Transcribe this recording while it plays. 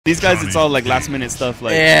These guys, it's all like last minute stuff.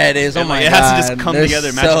 Like yeah, it is. Oh my god, it has to just come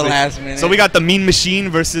together. So last minute. So we got the Mean Machine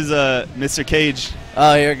versus Mr. Cage.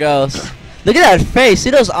 Oh, here it goes. Look at that face. See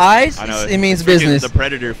those eyes? I know. It means business. The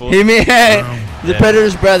Predator. Fool. He mean the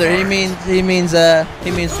Predator's brother. He means business.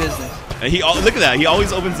 And look at that. He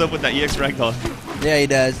always opens up with that EX ragdoll. Yeah, he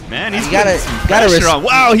does. Man, he's got to.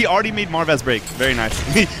 Wow, he already made Marvaz break. Very nice.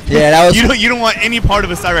 Yeah, that was. You don't want any part of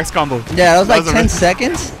a Cyrax combo. Yeah, that was like 10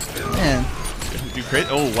 seconds. Man. Dude,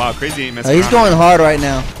 oh wow, Krayzie ain't messing He's around. going hard right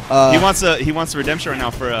now. He wants a redemption right now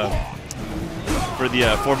for the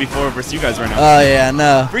 4v4 versus you guys right now. Oh yeah,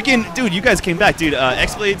 no. Freaking dude, you guys came back, dude.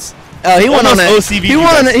 X-Blades. Oh, he won on an OCV. He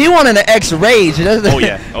won an X-Rage. Oh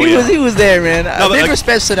yeah. He was there, man. No, big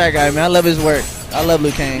respect to that guy, man. I love his work. I love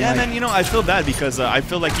Liu Kang. Yeah, man. You know, I feel bad because I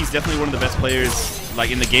feel like he's definitely one of the best players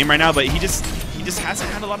like in the game right now, but he just hasn't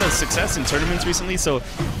had a lot of success in tournaments recently. So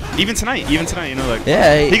even tonight, you know, like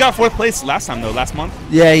he got 4th place last month.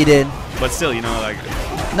 Yeah, he did. But still, you know, like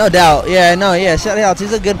no doubt. Yeah, no, yeah. Shout out.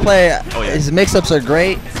 He's a good player. Oh, yeah. His mix-ups are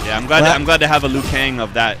great. Yeah, I'm glad to have a Liu Kang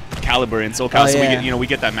of that caliber in SoCal, so we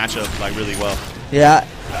get that matchup like really well. Yeah,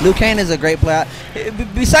 Liu Kang is a great player.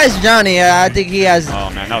 Besides Johnny, I think he has. Oh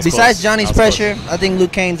man, that was besides close. Johnny's pressure, I think Liu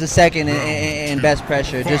Kang's the second in best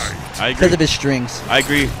pressure, just because of his strings. I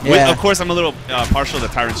agree. Yeah. Of course, I'm a little partial to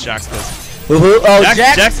Tyrant's Jax because. Oh,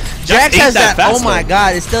 Jax has that. Fast, oh my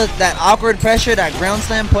God! It's still that awkward pressure, that ground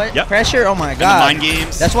slam pressure. Oh my God! And the mind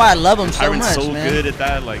games. That's why I love him so much, Tyrant's so man. good at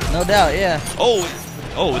that, like. No doubt, yeah. Oh,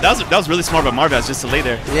 that was really smart by Marvaz just to lay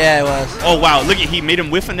there. Yeah, it was. Oh wow, look at he made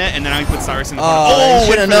him whiff a net and then now he put Cyrax in the corner. Oh,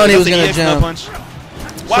 should have known he was gonna jump. Punch.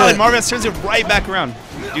 Wow, and Marvaz turns it right back around.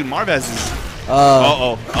 Dude, Marvaz is.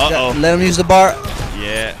 Let him use the bar.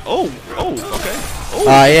 Yeah. Okay. Oh,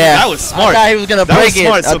 yeah. That was smart. I thought he was gonna break it.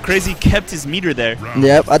 Smart. So Krayzie kept his meter there.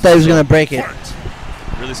 Yep, I thought he was gonna break it.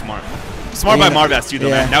 Really smart. Smart by Marvaz too, though,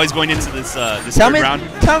 man. Now he's going into this third round.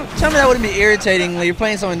 Tell me that wouldn't be irritating when you're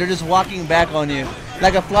playing someone, they're just walking back on you,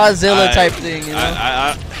 like a Flawzilla type thing, you know?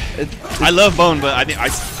 I love Bone, but I think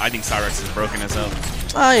Cyrax is broken as hell.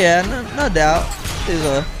 Oh yeah, no doubt.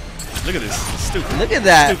 Look at this. It's stupid. Look at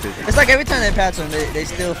that. Stupid. It's like every time they patch them, they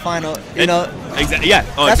still find out, you know. Exactly. Yeah.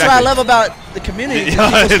 Oh, that's what I love about the community.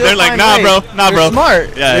 They're like, nah, bro. They're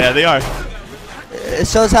smart. Yeah, they are. It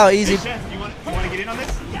shows how easy. Hey, Chef, you want to get in on this?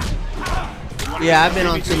 Yeah, I've been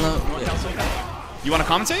on too long. You want to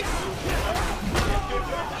commentate?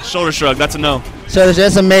 Shoulder shrug. That's a no. So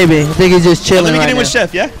that's a maybe. I think he's just chilling. Let me get in with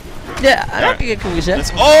Chef. Yeah. Yeah, I can get cool with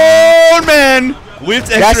Chef. Oh man, with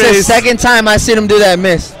X-rays. That's the second time I seen him do that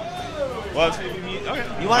miss. Well, okay.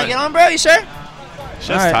 You want to get on, bro? You sure?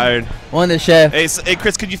 Chef's tired. One to Chef. Hey,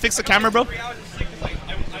 Chris, could you fix the camera, bro? Where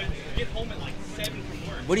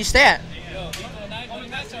do you stay at?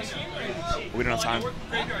 We don't have time.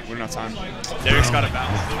 We don't have time. Derek's got a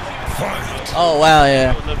bounce. Oh wow,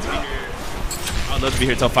 yeah. I'd love to be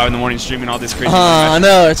here till 5 in the morning streaming all this crazy. I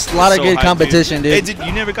know it's a lot of good competition, dude. Hey,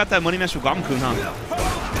 you never got that money match with Guamakun, huh?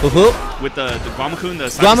 With the Guamakun, the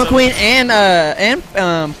Guamakun and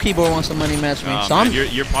Keyboard wants to money match me. So man,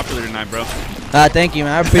 you're popular tonight, bro. Thank you,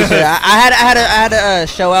 man. I appreciate it. I had a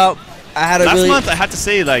show out. Last month I had to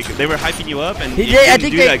say like they were hyping you up and I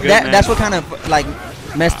think that's what kind of like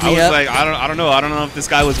messed me up. I was like I don't know if this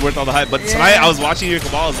guy was worth all the hype, but tonight I was watching your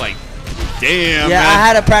Cabal. I was like, damn. Yeah, man. I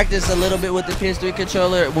had to practice a little bit with the PS3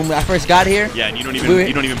 controller when I first got here. Yeah, and you don't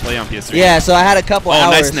even play on PS3. Yeah, so I had a couple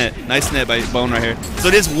hours. Nice net by Bone right here. So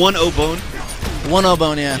it is 1-0 Bone. 1-0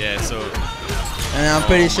 Bone, yeah. Yeah, so. And I'm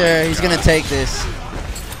pretty sure he's gonna take this.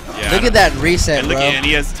 Yeah, look at that reset, and bro. And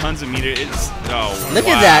he has tons of meter. Look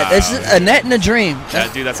at that. It's a net and a dream. Yeah,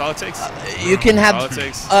 dude, that's all it takes. You can have.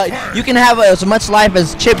 That's all it takes. You can have as much life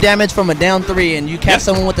as chip damage from a down 3, and you catch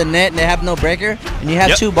someone with a net and they have no breaker, and you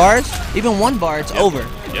have 2 bars, even 1 bar, it's over.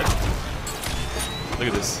 Yep. Look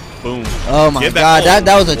at this. Boom. Oh my God,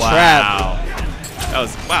 that was a trap. That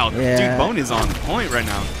was dude. Bone is on point right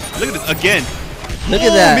now. Look at this again. Look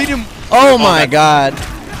at that. Medium. Oh my God.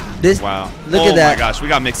 Look at that. Oh my gosh, we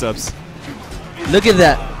got mix-ups. Look at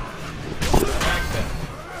that.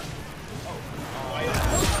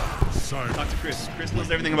 Talk to Chris. Chris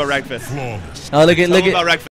knows everything about Ragfest. Oh, look at about Ragfest.